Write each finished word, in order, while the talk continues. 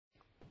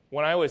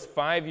When I was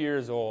 5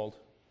 years old,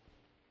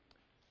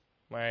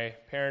 my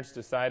parents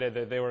decided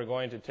that they were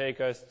going to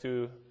take us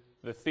to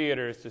the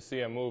theaters to see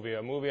a movie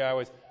I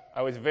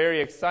was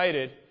very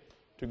excited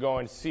to go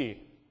and see. It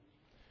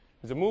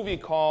was a movie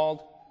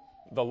called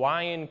The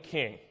Lion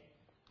King.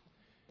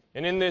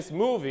 And in this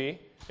movie,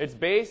 it's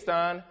based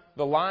on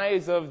the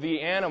lives of the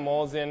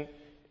animals in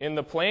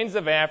the plains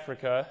of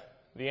Africa,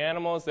 the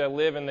animals that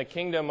live in the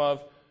kingdom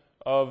of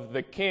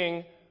the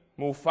king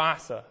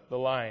Mufasa, the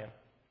lion.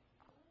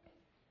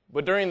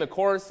 But during the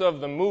course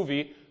of the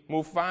movie,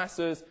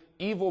 Mufasa's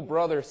evil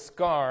brother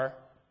Scar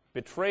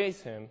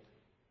betrays him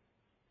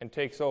and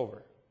takes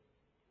over.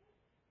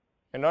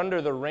 And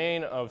under the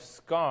reign of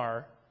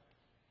Scar,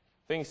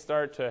 things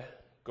start to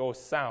go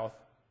south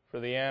for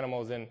the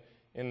animals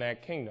in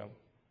that kingdom.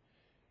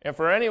 And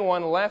for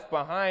anyone left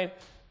behind,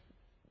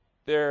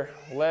 they're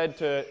led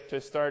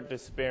to start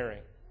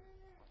despairing.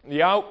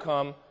 The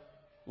outcome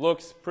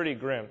looks pretty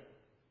grim.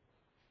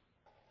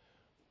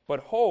 But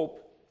hope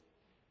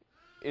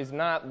is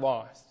not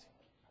lost,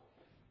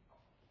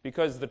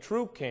 because the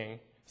true king,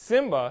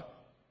 Simba,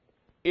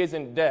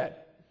 isn't dead.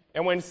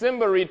 And when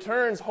Simba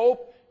returns,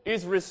 hope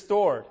is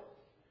restored.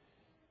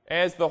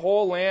 As the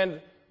whole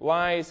land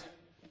lies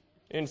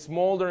in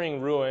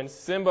smoldering ruins,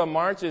 Simba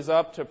marches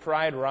up to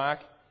Pride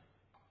Rock,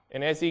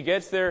 and as he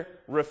gets there,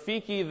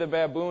 Rafiki the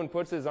baboon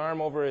puts his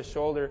arm over his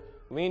shoulder,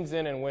 leans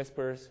in and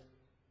whispers,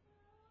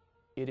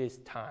 "It is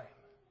time."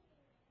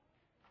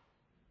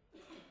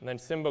 And then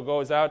Simba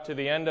goes out to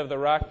the end of the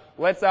rock,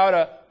 lets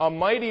out a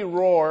mighty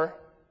roar,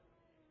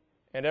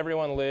 and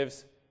everyone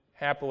lives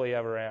happily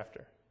ever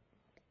after.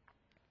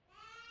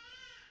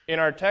 In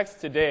our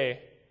text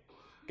today,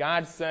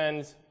 God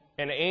sends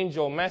an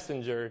angel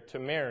messenger to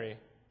Mary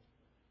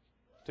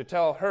to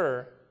tell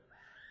her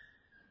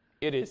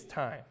it is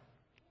time.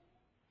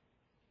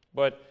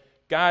 But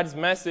God's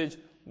message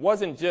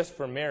wasn't just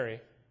for Mary.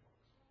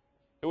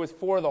 It was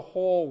for the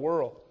whole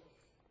world.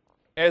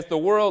 As the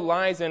world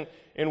lies in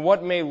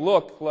what may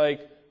look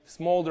like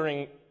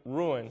smoldering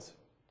ruins,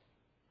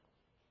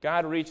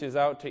 God reaches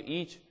out to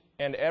each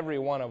and every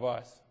one of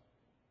us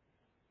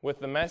with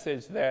the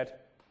message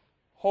that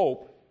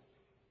hope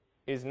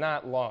is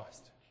not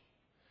lost.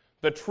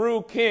 The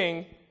true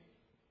king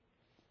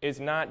is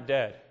not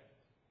dead.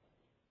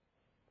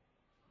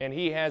 And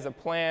he has a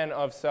plan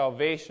of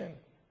salvation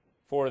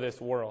for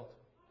this world.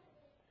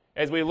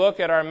 As we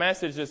look at our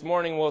message this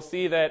morning, we'll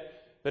see that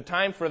the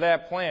time for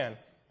that plan,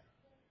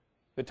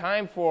 the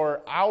time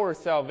for our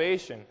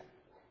salvation,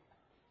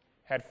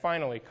 had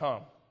finally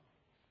come.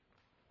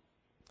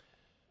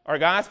 Our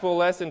gospel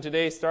lesson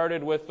today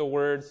started with the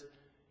words,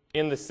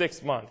 "in the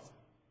 6th month."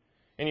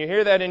 And you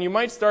hear that, and you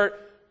might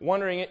start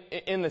wondering,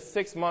 in the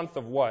 6th month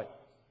of what?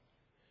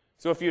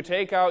 So if you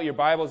take out your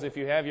Bibles, if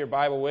you have your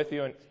Bible with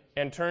you,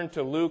 and turn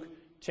to Luke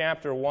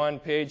chapter 1,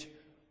 page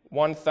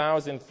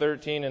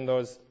 1013 in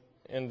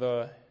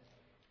the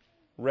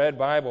red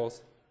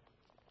Bibles.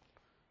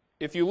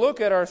 If you look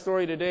at our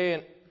story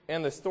today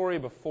and the story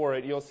before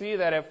it, you'll see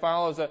that it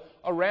follows a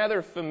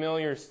rather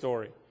familiar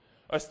story.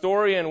 A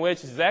story in which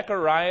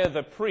Zechariah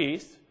the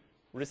priest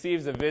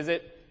receives a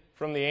visit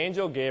from the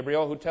angel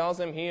Gabriel, who tells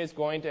him he is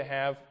going to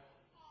have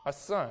a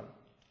son.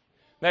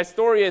 That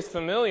story is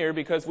familiar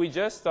because we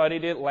just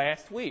studied it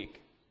last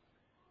week.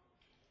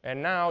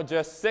 And now,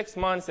 just 6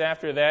 months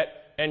after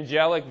that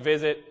angelic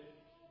visit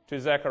to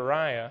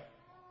Zechariah,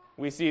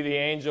 we see the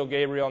angel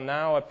Gabriel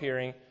now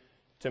appearing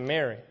to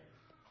Mary.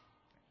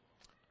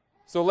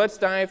 So let's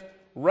dive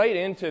right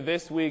into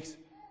this week's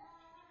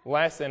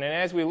lesson. And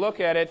as we look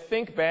at it,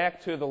 think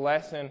back to the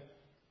lesson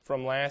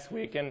from last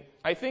week. And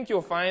I think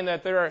you'll find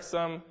that there are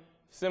some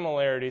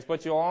similarities,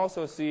 but you'll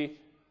also see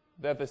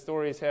that the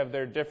stories have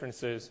their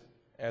differences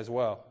as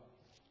well.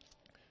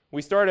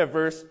 We start at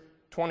verse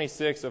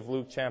 26 of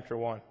Luke chapter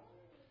 1.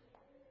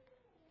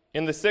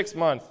 In the 6th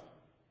month,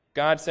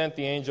 God sent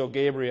the angel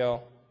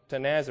Gabriel to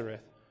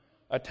Nazareth,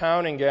 a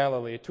town in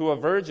Galilee, to a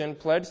virgin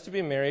pledged to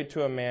be married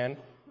to a man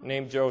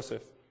named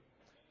Joseph,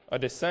 a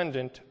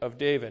descendant of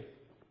David.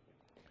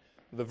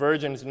 The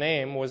virgin's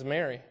name was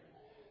Mary.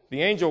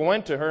 The angel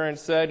went to her and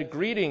said,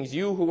 "Greetings,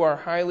 you who are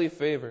highly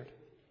favored.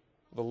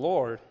 The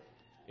Lord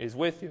is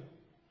with you."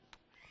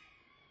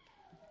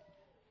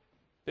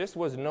 This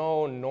was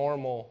no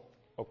normal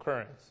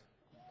occurrence.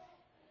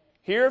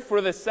 Here, for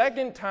the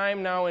second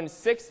time now in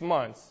 6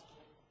 months,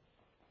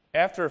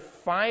 after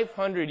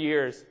 500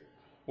 years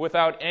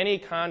without any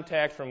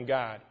contact from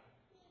God,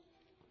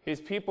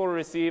 his people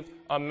received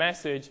a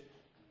message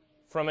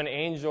from an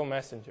angel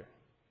messenger.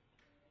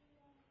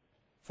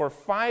 For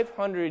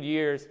 500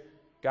 years,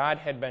 God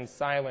had been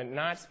silent,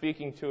 not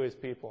speaking to his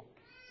people.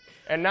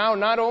 And now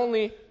not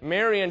only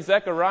Mary and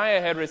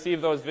Zechariah had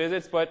received those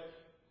visits, but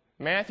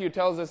Matthew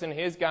tells us in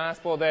his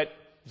gospel that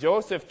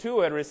Joseph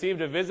too had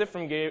received a visit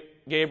from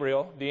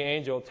Gabriel, the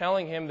angel,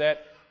 telling him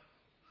that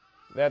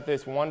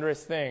this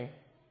wondrous thing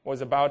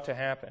was about to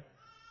happen.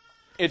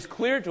 It's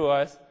clear to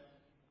us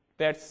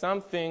that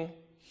something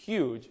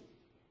huge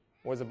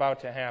was about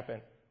to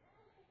happen.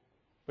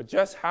 But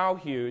just how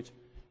huge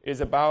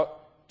is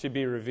about to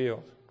be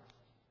revealed.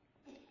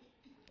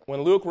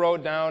 when Luke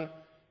wrote down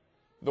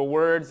the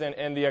words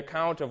and the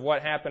account of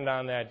what happened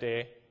on that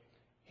day,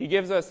 he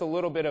gives us a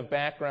little bit of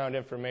background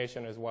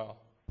information as well.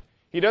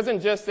 He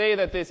doesn't just say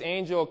that this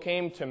angel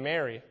came to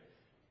Mary.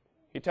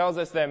 He tells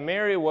us that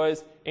Mary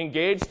was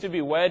engaged to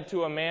be wed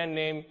to a man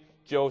named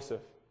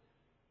Joseph.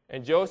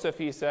 And Joseph,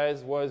 he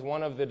says, was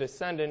one of the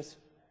descendants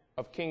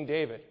of King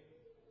David.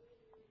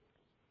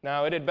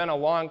 Now, it had been a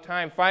long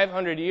time,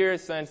 500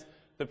 years since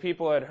the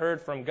people had heard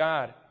from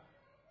God.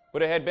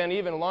 But it had been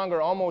even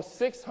longer, almost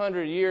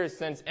 600 years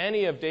since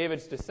any of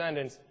David's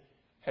descendants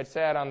had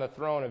sat on the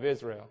throne of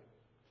Israel.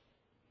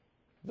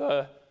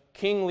 The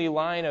kingly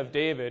line of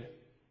David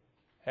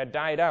had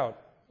died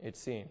out, it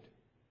seemed.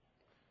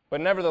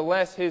 But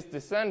nevertheless, his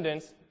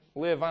descendants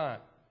live on.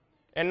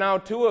 And now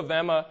two of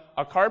them, a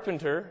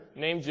carpenter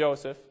named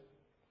Joseph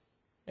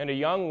and a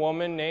young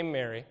woman named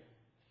Mary,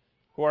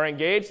 who are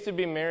engaged to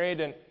be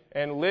married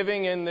and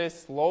living in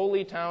this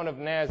lowly town of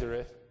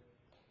Nazareth,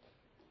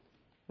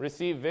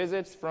 receive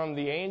visits from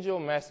the angel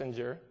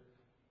messenger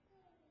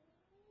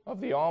of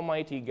the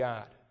Almighty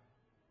God,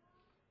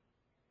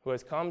 who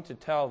has come to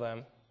tell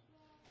them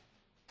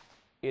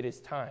it is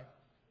time.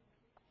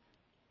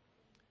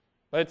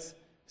 Let's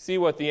see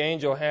what the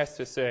angel has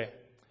to say.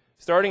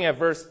 Starting at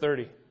verse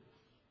 30.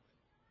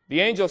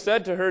 The angel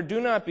said to her,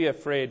 "Do not be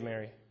afraid,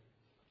 Mary.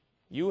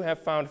 You have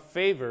found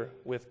favor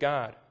with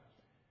God.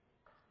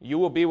 You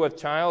will be with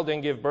child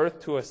and give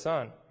birth to a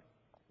son,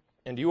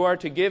 and you are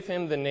to give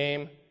him the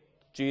name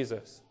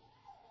Jesus.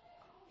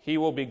 He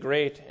will be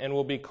great and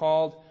will be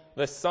called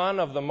the Son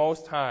of the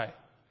Most High.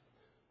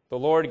 The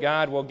Lord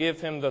God will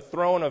give him the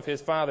throne of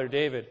his father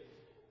David,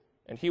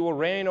 and he will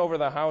reign over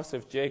the house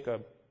of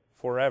Jacob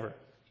forever.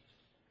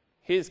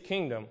 His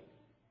kingdom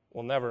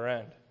will never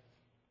end."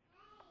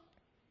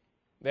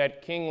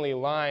 That kingly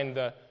line,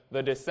 the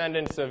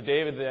descendants of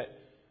David,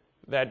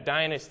 that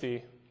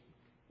dynasty,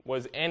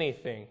 was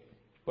anything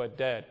but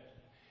dead.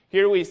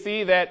 Here we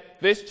see that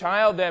this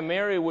child that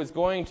Mary was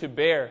going to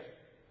bear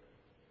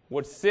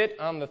would sit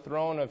on the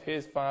throne of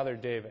his father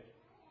David,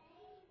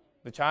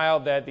 the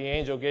child that the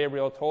angel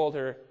Gabriel told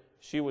her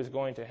she was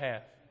going to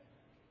have.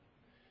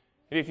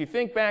 And if you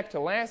think back to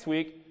last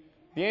week,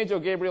 the angel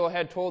Gabriel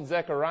had told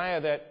Zechariah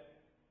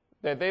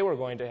that they were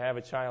going to have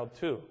a child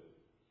too.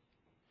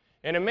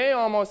 And it may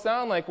almost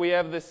sound like we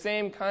have the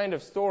same kind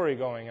of story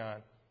going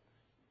on,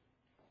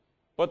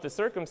 but the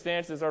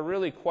circumstances are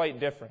really quite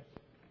different.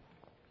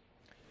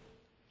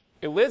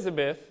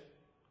 Elizabeth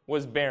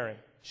was barren.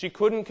 She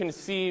couldn't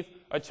conceive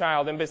a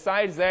child. And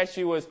besides that,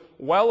 she was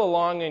well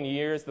along in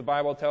years, the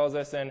Bible tells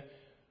us, and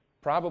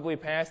probably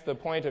past the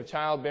point of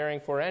childbearing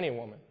for any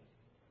woman.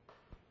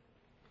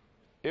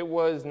 It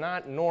was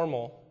not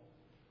normal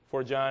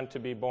for John to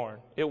be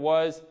born. It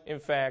was, in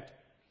fact,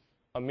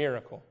 a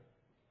miracle.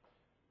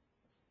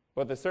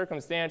 But the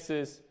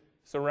circumstances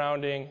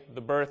surrounding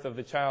the birth of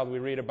the child we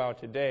read about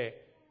today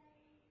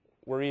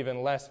were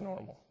even less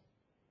normal.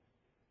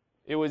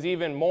 It was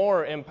even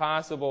more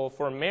impossible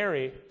for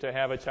Mary to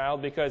have a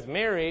child because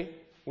Mary,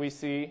 we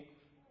see,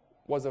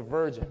 was a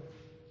virgin.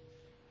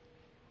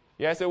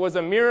 Yes, it was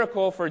a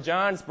miracle for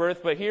John's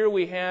birth, but here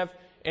we have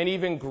an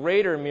even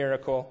greater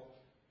miracle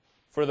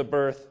for the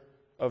birth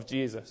of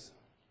Jesus.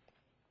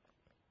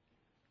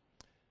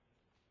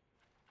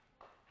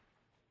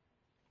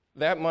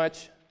 That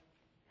much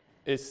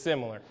is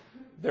similar.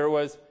 There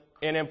was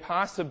an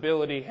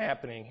impossibility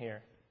happening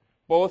here.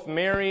 Both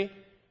Mary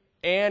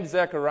and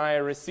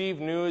Zechariah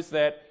received news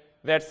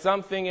that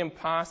something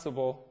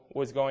impossible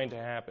was going to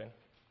happen.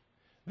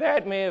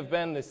 That may have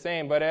been the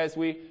same, but as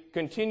we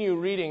continue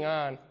reading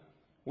on,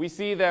 we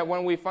see that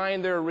when we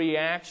find their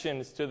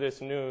reactions to this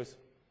news,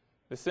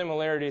 the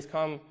similarities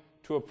come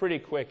to a pretty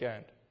quick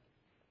end.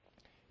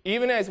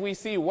 Even as we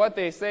see what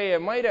they say,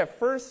 it might at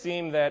first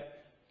seem that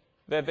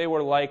they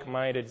were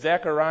like-minded.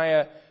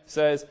 Zechariah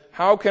says,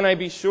 "How can I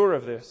be sure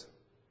of this?"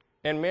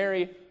 And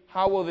Mary,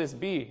 "How will this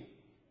be?"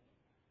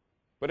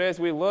 But as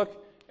we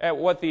look at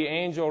what the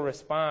angel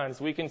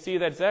responds, we can see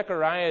that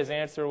Zechariah's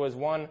answer was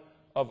one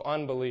of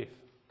unbelief.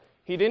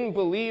 He didn't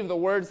believe the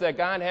words that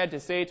God had to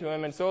say to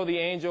him, and so the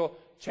angel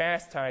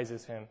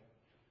chastises him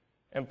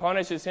and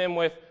punishes him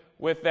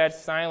with that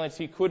silence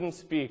he couldn't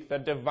speak, the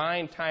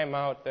divine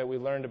timeout that we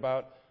learned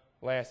about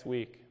last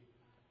week.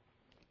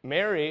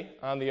 Mary,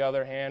 on the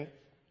other hand,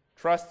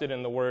 trusted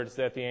in the words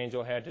that the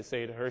angel had to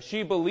say to her.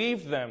 She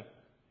believed them.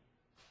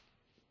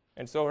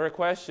 And so her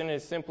question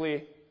is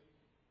simply,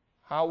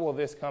 how will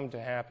this come to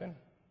happen,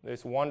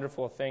 this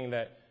wonderful thing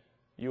that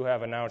you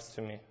have announced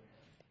to me?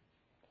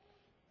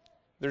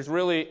 There's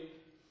really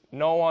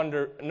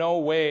no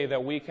way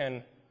that we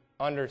can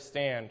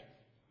understand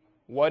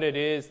what it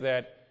is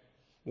that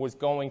was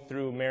going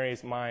through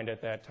Mary's mind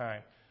at that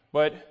time.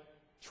 But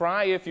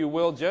try, if you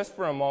will, just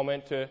for a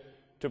moment to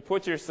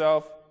put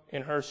yourself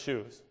in her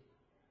shoes.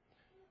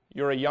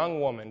 You're a young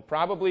woman,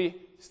 probably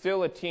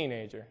still a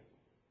teenager.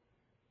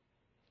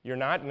 You're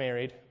not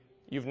married.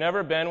 You've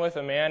never been with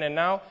a man, and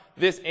now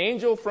this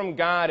angel from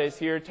God is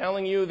here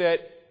telling you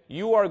that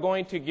you are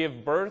going to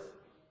give birth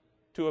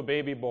to a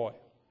baby boy.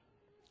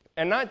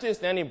 And not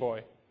just any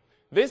boy.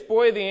 This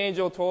boy, the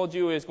angel told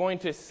you, is going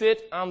to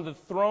sit on the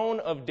throne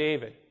of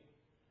David.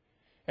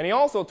 And he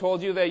also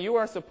told you that you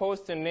are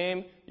supposed to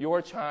name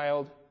your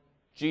child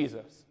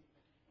Jesus,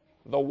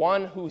 the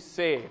one who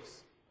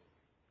saves.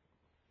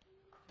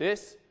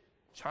 This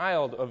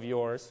child of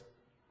yours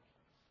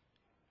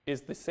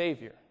is the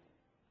Savior.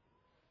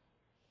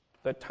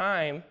 The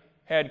time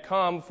had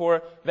come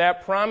for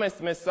that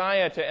promised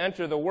Messiah to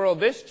enter the world.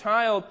 This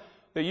child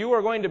that you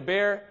are going to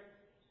bear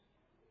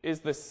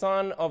is the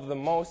Son of the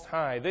Most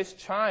High. This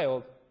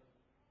child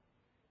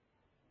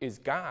is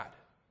God.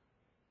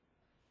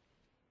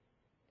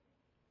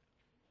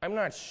 I'm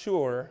not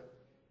sure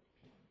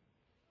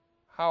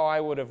how I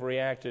would have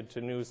reacted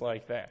to news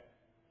like that.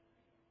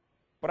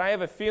 But I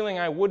have a feeling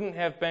I wouldn't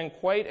have been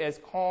quite as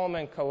calm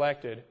and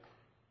collected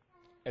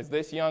as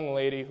this young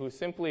lady who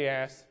simply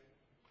asked,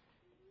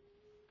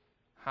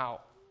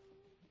 how?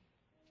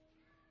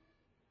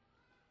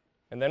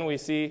 And then we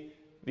see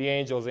the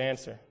angel's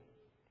answer.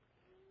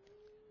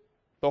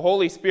 The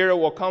Holy Spirit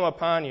will come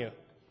upon you.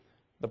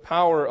 The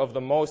power of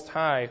the Most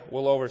High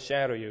will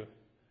overshadow you.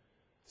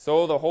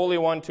 So the Holy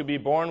One to be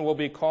born will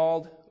be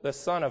called the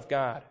Son of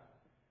God.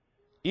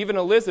 Even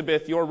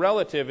Elizabeth, your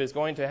relative, is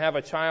going to have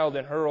a child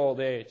in her old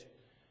age,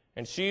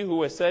 and she who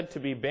was said to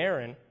be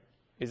barren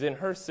is in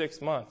her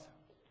 6th month.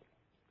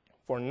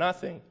 For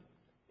nothing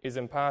is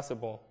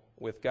impossible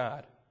with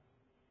God.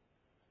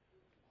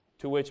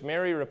 To which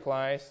Mary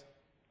replies,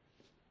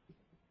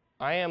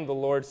 I am the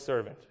Lord's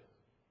servant.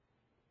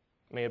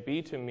 May it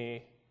be to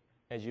me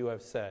as you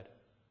have said.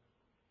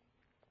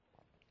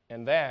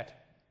 And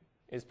that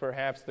is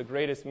perhaps the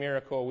greatest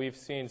miracle we've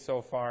seen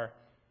so far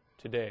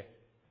today.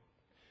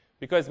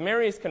 Because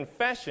Mary's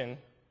confession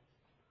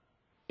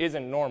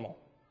isn't normal.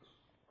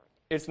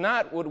 It's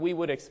not what we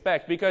would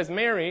expect, because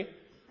Mary,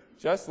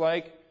 just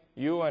like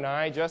you and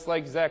I, just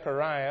like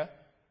Zechariah,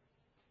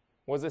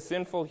 was a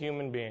sinful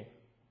human being.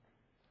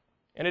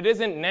 And it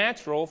isn't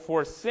natural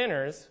for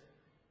sinners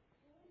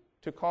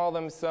to call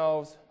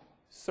themselves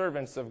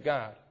servants of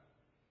God.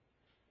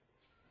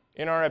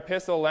 In our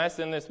epistle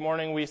lesson this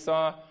morning, we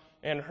saw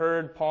and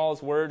heard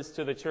Paul's words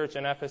to the church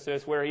in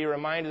Ephesus, where he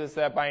reminds us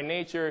that by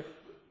nature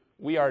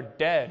we are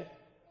dead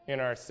in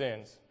our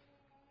sins.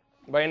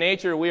 By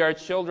nature we are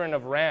children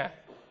of wrath.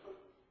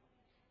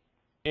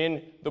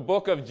 In the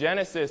book of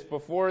Genesis,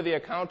 before the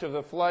account of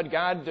the flood,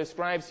 God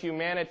describes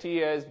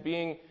humanity as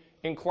being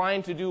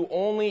inclined to do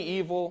only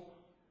evil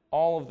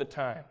all of the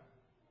time.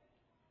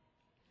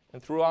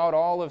 And throughout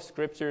all of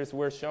Scriptures,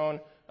 we're shown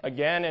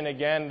again and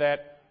again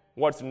that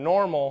what's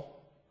normal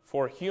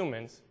for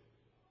humans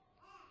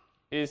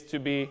is to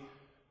be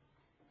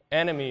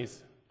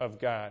enemies of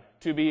God,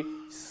 to be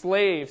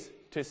slaves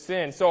to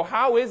sin. So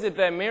how is it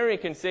that Mary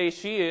can say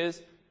she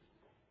is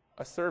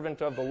a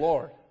servant of the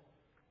Lord?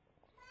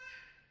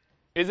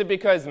 Is it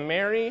because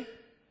Mary,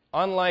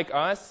 unlike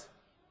us,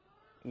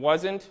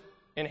 wasn't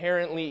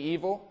inherently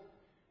evil?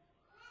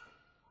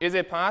 Is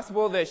it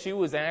possible that she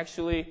was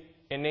actually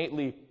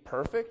innately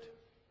perfect?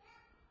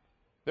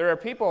 There are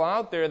people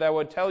out there that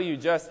would tell you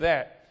just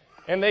that.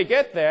 And they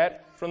get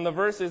that from the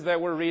verses that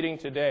we're reading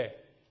today.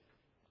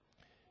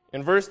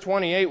 In verse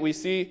 28, we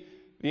see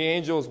the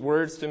angel's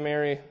words to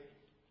Mary,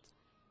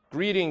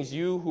 "Greetings,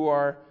 you who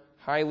are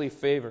highly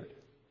favored."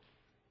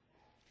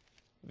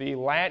 The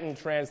Latin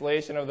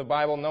translation of the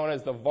Bible, known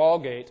as the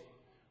Vulgate,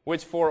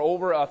 which for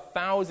over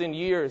 1,000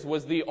 years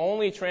was the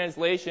only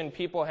translation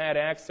people had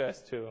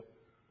access to,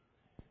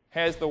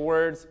 has the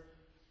words,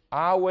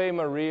 Ave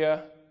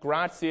Maria,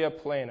 gratia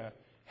plena,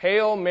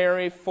 Hail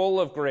Mary, full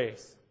of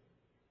grace.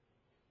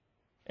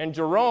 And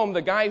Jerome,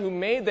 the guy who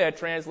made that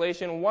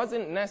translation,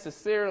 wasn't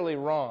necessarily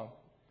wrong.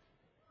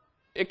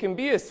 It can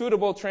be a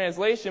suitable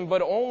translation,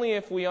 but only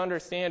if we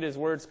understand his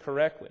words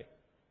correctly.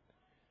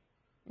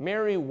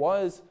 Mary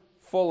was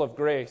full of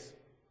grace,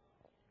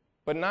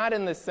 but not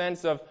in the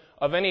sense of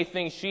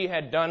anything she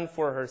had done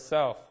for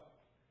herself,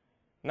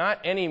 not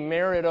any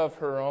merit of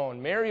her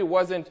own. Mary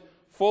wasn't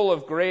full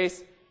of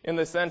grace in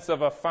the sense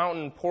of a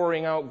fountain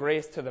pouring out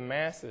grace to the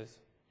masses.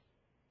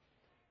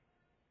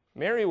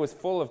 Mary was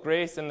full of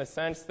grace in the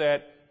sense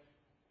that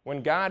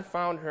when God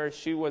found her,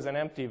 she was an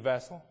empty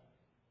vessel,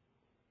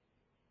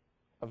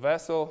 a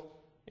vessel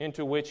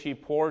into which he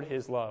poured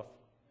his love,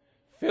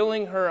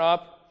 filling her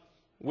up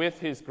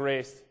with his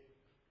grace,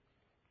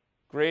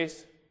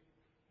 grace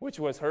which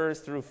was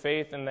hers through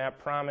faith in that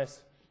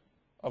promise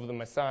of the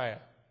Messiah.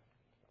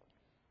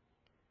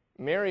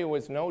 Mary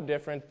was no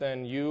different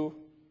than you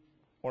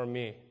or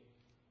me.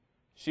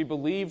 She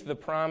believed the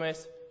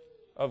promise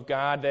of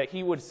God that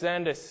he would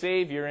send a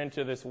Savior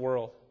into this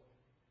world.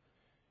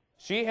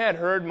 She had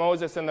heard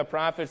Moses and the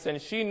prophets,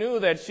 and she knew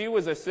that she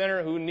was a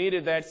sinner who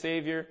needed that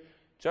Savior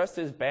just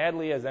as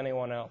badly as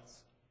anyone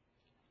else.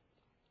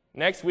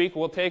 Next week,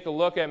 we'll take a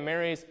look at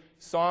Mary's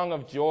song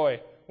of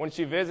joy when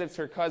she visits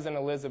her cousin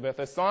Elizabeth,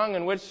 a song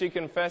in which she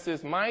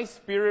confesses, "My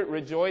spirit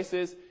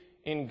rejoices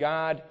in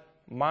God,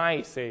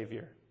 my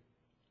Savior."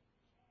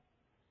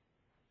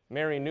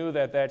 Mary knew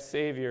that that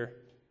Savior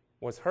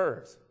was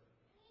hers.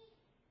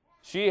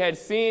 She had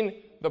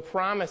seen the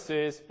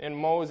promises in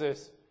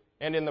Moses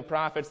and in the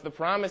prophets, the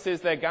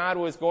promises that God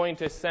was going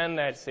to send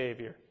that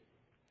Savior.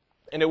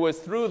 And it was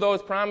through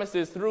those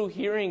promises, through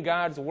hearing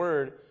God's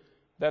word,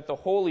 that the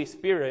Holy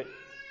Spirit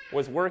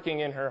was working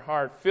in her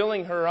heart,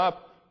 filling her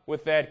up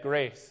with that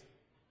grace.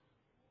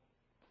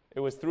 It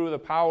was through the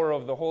power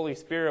of the Holy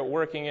Spirit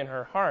working in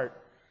her heart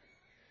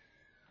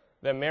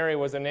that Mary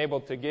was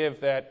enabled to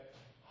give that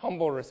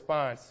humble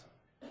response,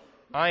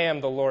 "I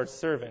am the Lord's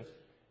servant.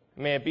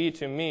 May it be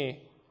to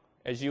me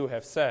as you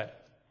have said."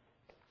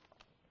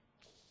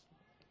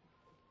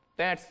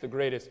 That's the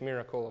greatest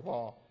miracle of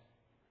all.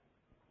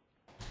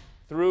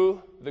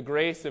 Through the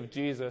grace of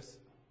Jesus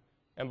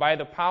and by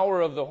the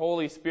power of the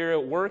Holy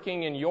Spirit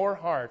working in your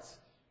hearts,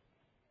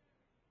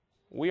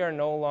 we are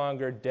no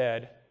longer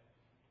dead,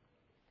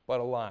 but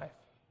alive.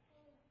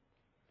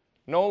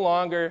 No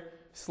longer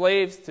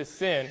slaves to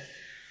sin,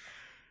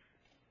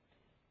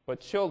 but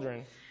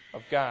children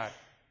of God.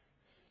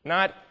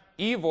 Not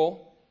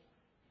evil,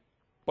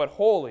 but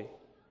holy.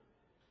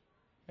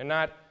 And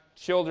not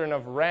children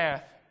of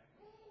wrath,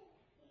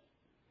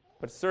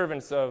 but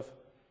servants of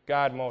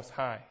God Most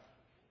High.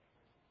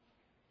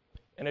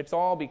 And it's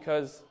all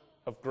because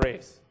of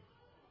grace.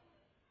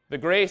 The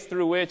grace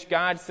through which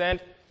God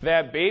sent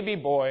that baby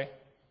boy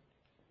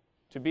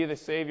to be the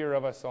Savior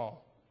of us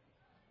all.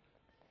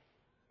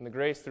 And the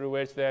grace through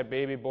which that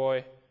baby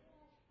boy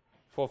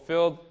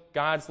fulfilled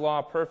God's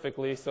law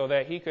perfectly so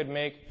that he could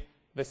make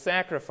the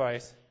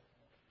sacrifice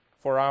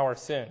for our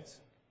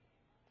sins.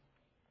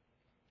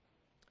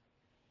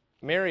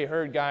 Mary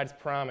heard God's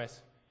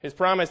promise. His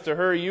promise to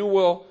her, "You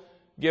will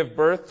give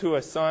birth to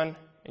a son,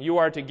 and you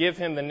are to give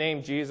him the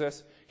name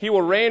Jesus. He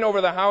will reign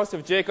over the house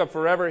of Jacob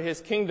forever. His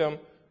kingdom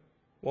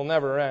will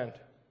never end."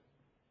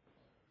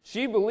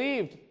 She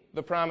believed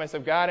the promise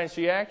of God, and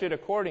she acted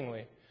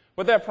accordingly.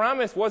 But that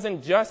promise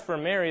wasn't just for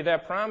Mary.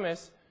 That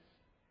promise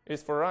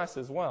is for us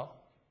as well.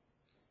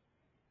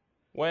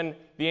 When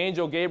the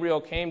angel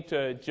Gabriel came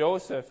to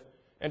Joseph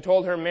and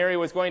told her Mary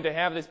was going to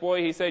have this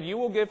boy, he said, "You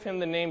will give him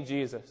the name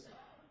Jesus,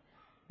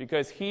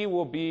 because he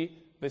will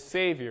be the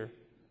Savior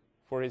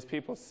for his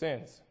people's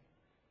sins."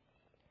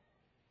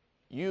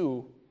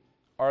 You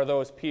are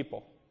those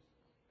people.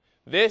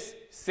 This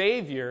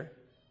Savior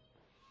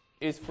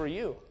is for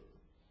you.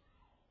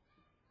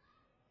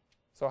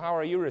 So how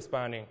are you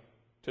responding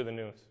to the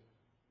news?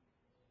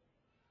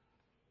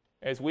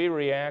 As we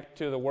react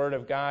to the Word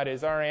of God,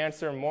 is our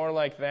answer more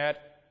like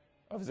that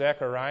of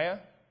Zechariah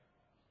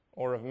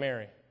or of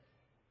Mary?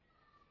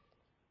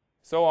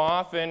 So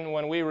often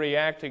when we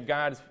react to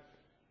God's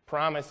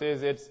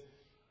promises, it's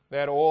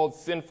that old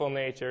sinful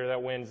nature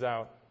that wins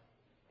out.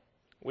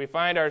 We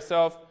find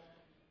ourselves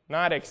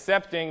not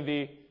accepting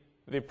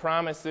the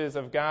promises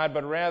of God,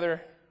 but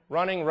rather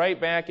running right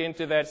back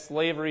into that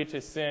slavery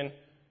to sin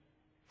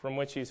from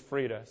which He's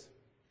freed us.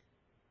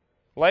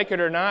 Like it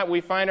or not, we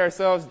find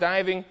ourselves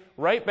diving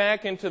right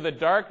back into the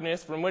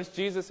darkness from which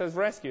Jesus has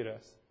rescued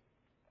us.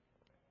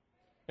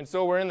 And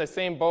so we're in the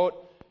same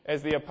boat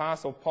as the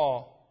Apostle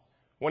Paul.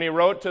 When he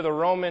wrote to the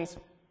Romans,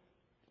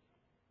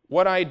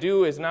 "What I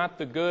do is not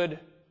the good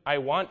I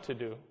want to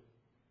do.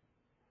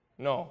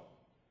 No,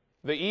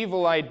 the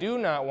evil I do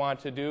not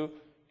want to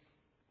do,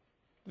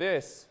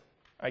 this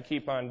I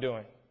keep on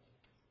doing."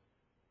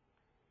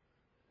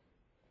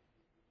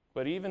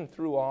 But even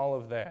through all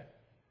of that,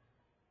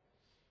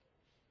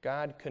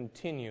 God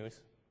continues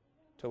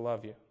to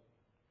love you.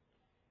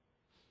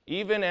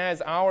 Even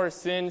as our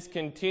sins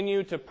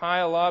continue to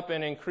pile up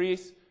and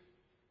increase,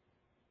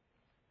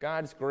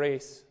 God's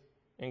grace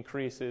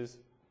increases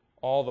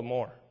all the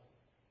more.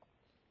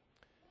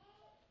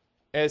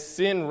 As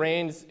sin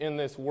reigns in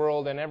this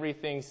world and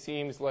everything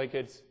seems like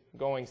it's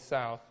going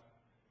south,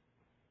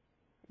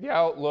 the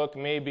outlook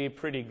may be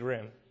pretty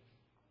grim.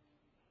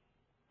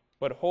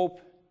 But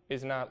hope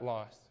is not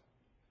lost.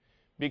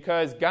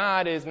 Because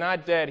God is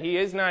not dead. He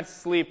is not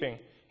sleeping.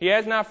 He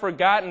has not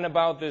forgotten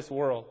about this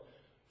world.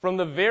 From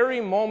the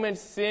very moment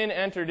sin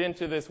entered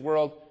into this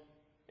world,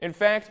 in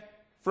fact,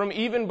 from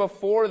even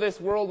before this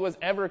world was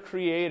ever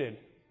created,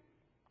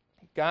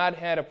 God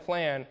had a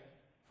plan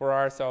for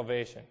our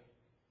salvation.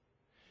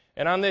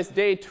 And on this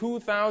day,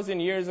 2,000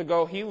 years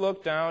ago, He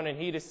looked down and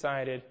He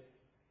decided,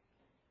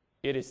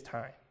 it is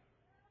time.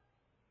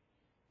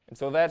 And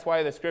so that's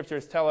why the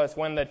Scriptures tell us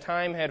when the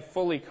time had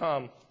fully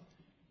come,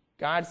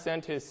 God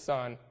sent His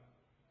Son,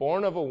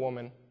 born of a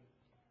woman,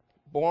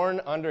 born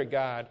under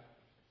God,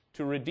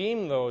 to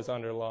redeem those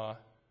under law,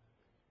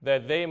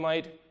 that they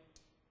might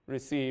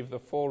receive the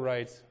full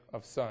rights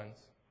of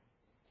sons.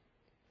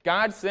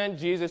 God sent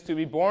Jesus to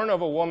be born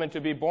of a woman,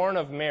 to be born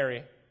of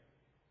Mary,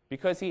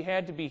 because He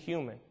had to be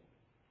human.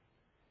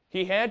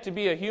 He had to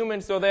be a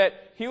human so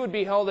that He would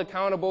be held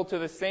accountable to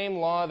the same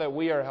law that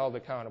we are held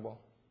accountable.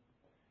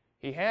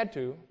 He had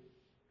to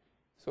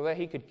so that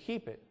He could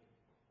keep it.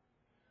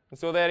 And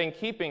so that in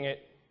keeping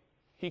it,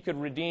 He could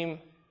redeem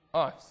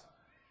us.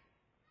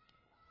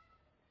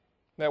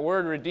 That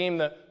word redeem,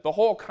 the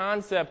whole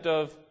concept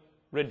of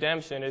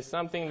redemption is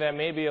something that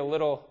may be a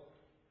little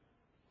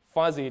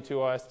fuzzy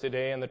to us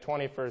today in the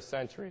 21st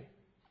century.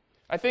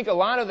 I think a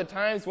lot of the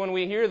times when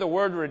we hear the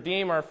word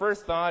redeem, our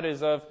first thought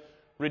is of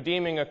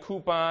redeeming a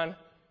coupon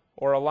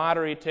or a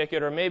lottery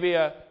ticket or maybe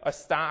a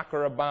stock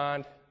or a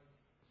bond.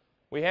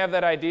 We have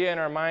that idea in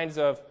our minds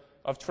of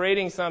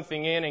trading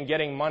something in and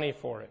getting money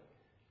for it.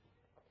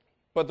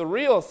 But the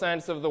real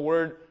sense of the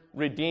word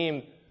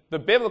redeem, the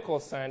biblical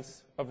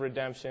sense of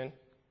redemption,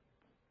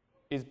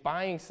 is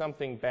buying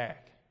something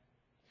back,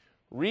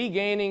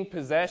 regaining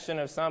possession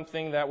of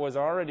something that was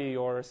already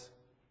yours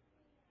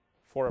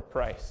for a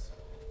price.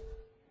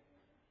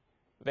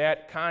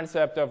 That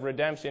concept of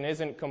redemption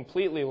isn't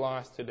completely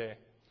lost today.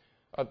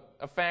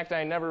 A fact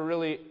I never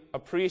really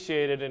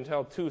appreciated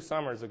until 2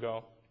 summers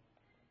ago.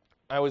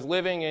 I was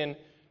living in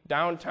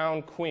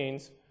downtown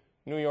Queens,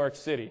 New York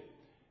City.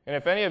 And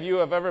if any of you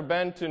have ever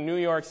been to New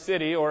York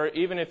City, or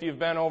even if you've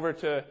been over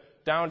to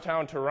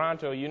downtown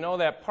Toronto, you know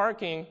that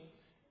parking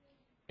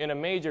in a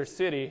major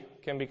city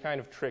can be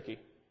kind of tricky.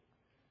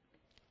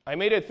 I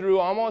made it through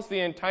almost the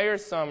entire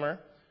summer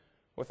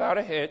without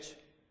a hitch,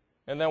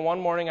 and then one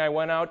morning I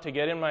went out to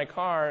get in my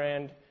car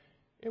and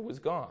it was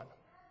gone.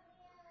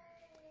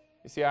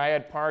 You see, I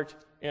had parked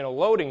in a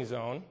loading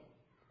zone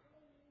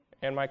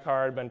and my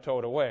car had been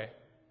towed away.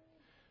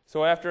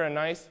 So after a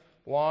nice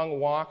long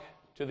walk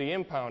to the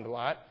impound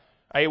lot,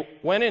 I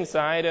went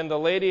inside and the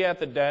lady at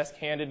the desk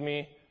handed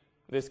me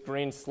this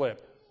green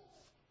slip.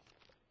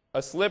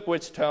 A slip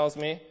which tells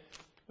me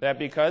that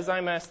because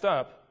I messed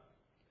up,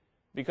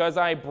 because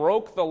I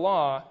broke the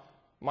law,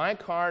 my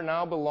car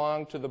now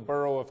belonged to the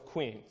borough of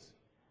Queens.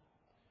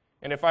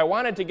 And if I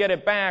wanted to get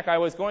it back, I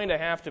was going to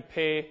have to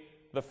pay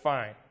the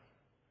fine,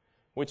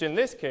 which in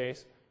this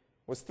case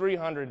was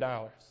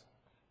 $300.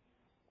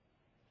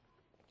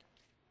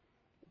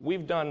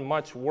 We've done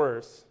much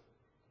worse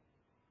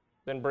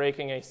than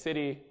breaking a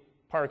city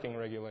parking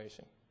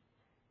regulation.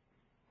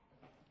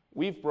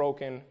 We've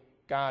broken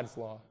God's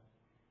law.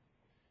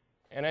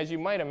 And as you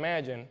might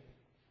imagine,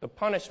 the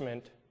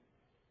punishment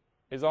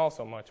is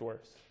also much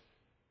worse.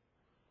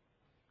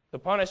 The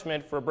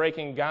punishment for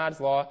breaking God's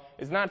law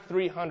is not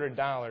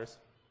 $300.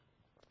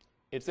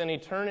 It's an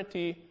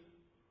eternity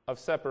of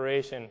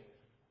separation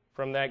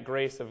from that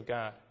grace of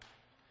God.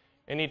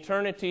 An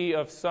eternity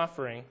of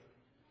suffering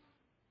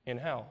in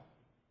hell.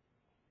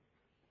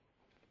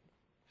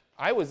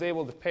 I was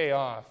able to pay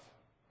off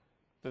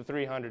the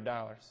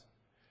 $300.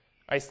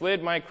 I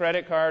slid my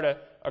credit card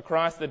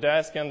across the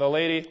desk and the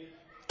lady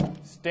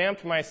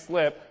stamped my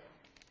slip.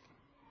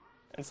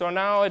 And so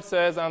now it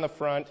says on the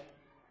front,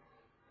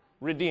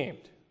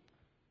 redeemed.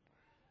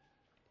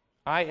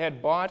 I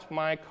had bought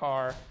my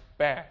car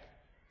back,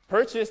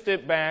 purchased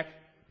it back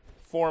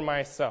for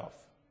myself.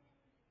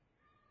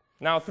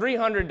 Now,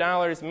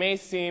 $300 may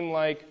seem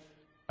like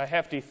a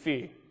hefty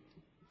fee,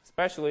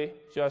 especially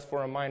just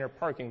for a minor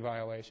parking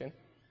violation.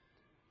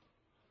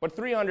 But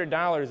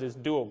 $300 is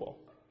doable.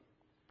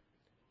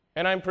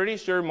 And I'm pretty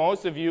sure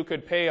most of you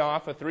could pay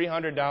off a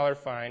 $300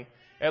 fine,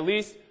 at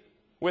least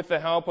with the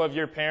help of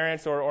your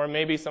parents or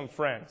maybe some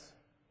friends.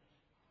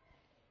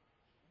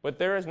 But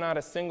there is not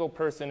a single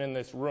person in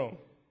this room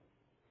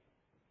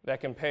that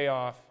can pay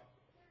off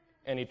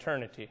an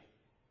eternity.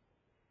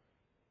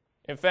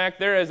 In fact,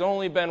 there has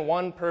only been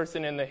one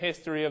person in the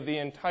history of the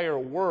entire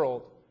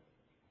world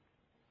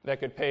that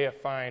could pay a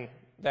fine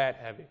that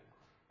heavy.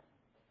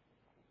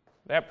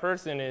 That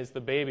person is the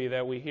baby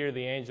that we hear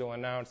the angel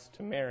announce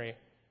to Mary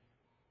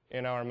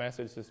in our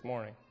message this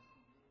morning.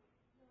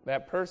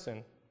 That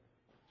person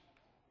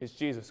is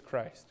Jesus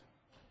Christ.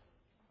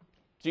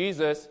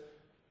 Jesus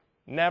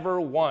never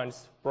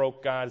once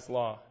broke God's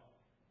law.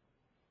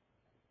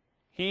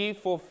 He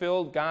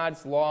fulfilled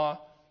God's law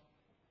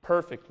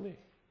perfectly.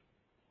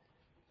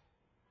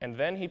 And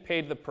then he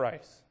paid the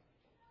price.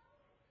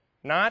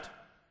 Not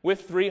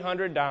with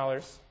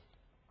 $300,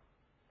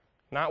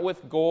 not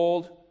with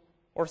gold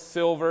or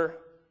silver,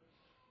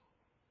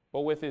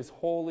 but with his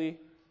holy,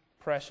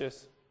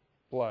 precious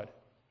blood.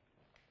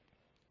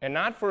 And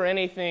not for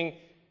anything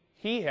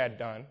he had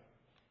done,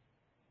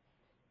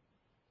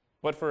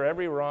 but for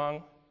every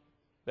wrong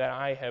that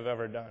I have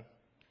ever done,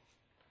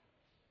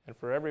 and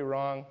for every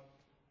wrong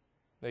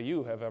that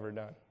you have ever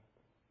done.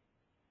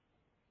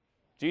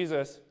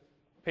 Jesus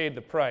paid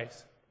the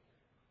price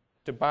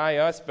to buy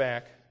us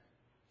back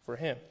for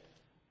him.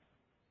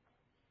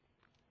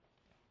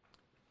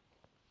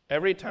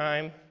 Every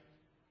time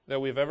that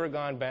we've ever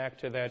gone back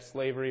to that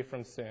slavery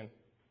from sin,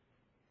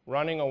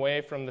 running away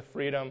from the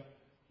freedom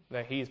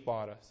that he's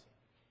bought us,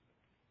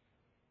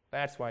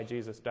 that's why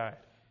Jesus died.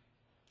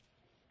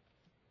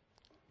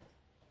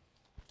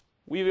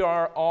 We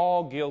are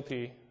all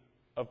guilty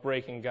of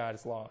breaking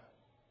God's law.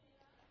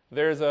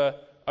 There's a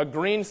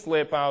green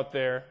slip out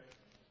there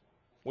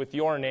with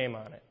your name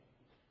on it.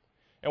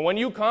 And when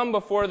you come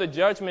before the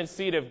judgment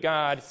seat of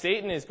God,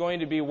 Satan is going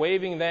to be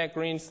waving that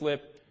green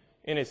slip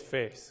in his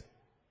face.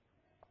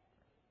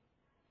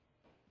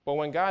 But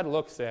when God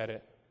looks at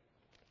it,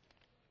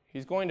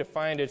 he's going to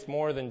find it's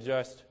more than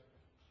just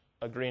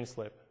a green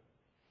slip.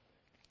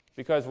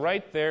 Because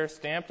right there,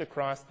 stamped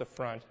across the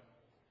front,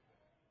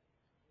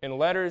 in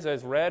letters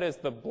as red as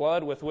the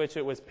blood with which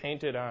it was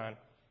painted on,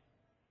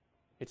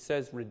 It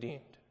says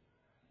redeemed.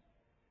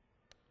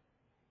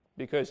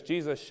 Because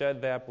Jesus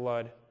shed that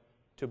blood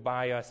to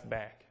buy us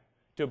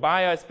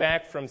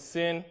back from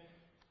sin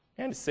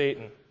and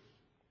Satan.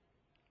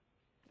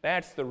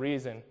 That's the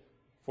reason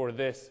for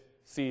this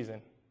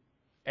season.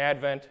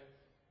 Advent,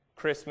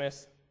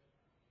 Christmas,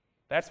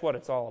 that's what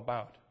it's all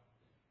about.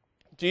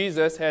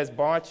 Jesus has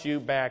bought you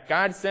back.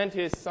 God sent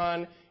his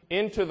Son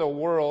into the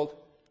world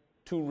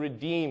to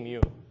redeem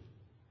you.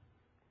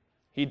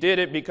 He did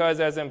it because,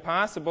 as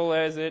impossible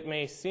as it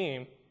may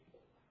seem,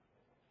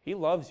 he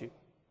loves you,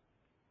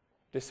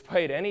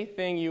 despite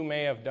anything you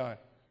may have done.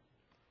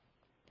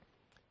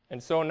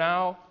 And so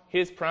now,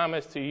 his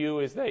promise to you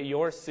is that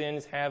your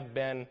sins have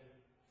been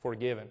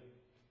forgiven,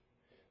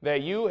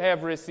 that you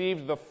have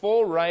received the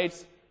full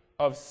rights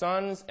of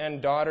sons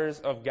and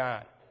daughters of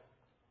God,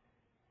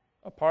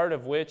 a part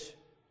of which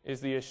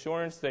is the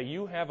assurance that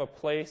you have a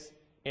place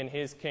in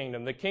his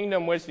kingdom, the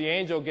kingdom which the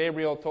angel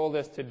Gabriel told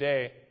us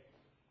today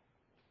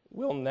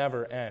will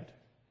never end.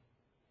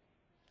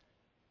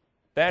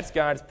 That's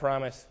God's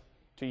promise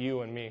to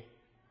you and me.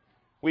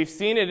 We've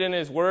seen it in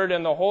his word,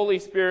 and the Holy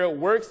Spirit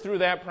works through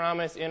that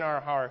promise in our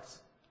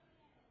hearts.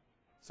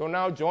 So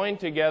now join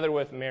together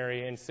with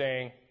Mary in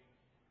saying,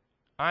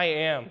 I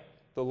am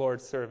the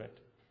Lord's servant.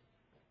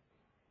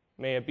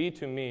 May it be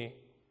to me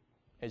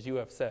as you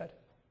have said.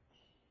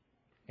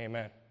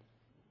 Amen.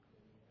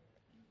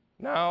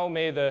 Now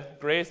may the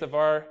grace of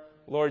our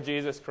Lord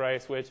Jesus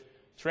Christ, which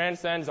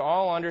transcends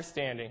all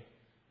understanding,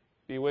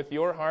 be with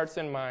your hearts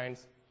and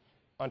minds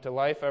unto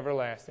life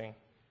everlasting.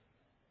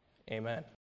 Amen.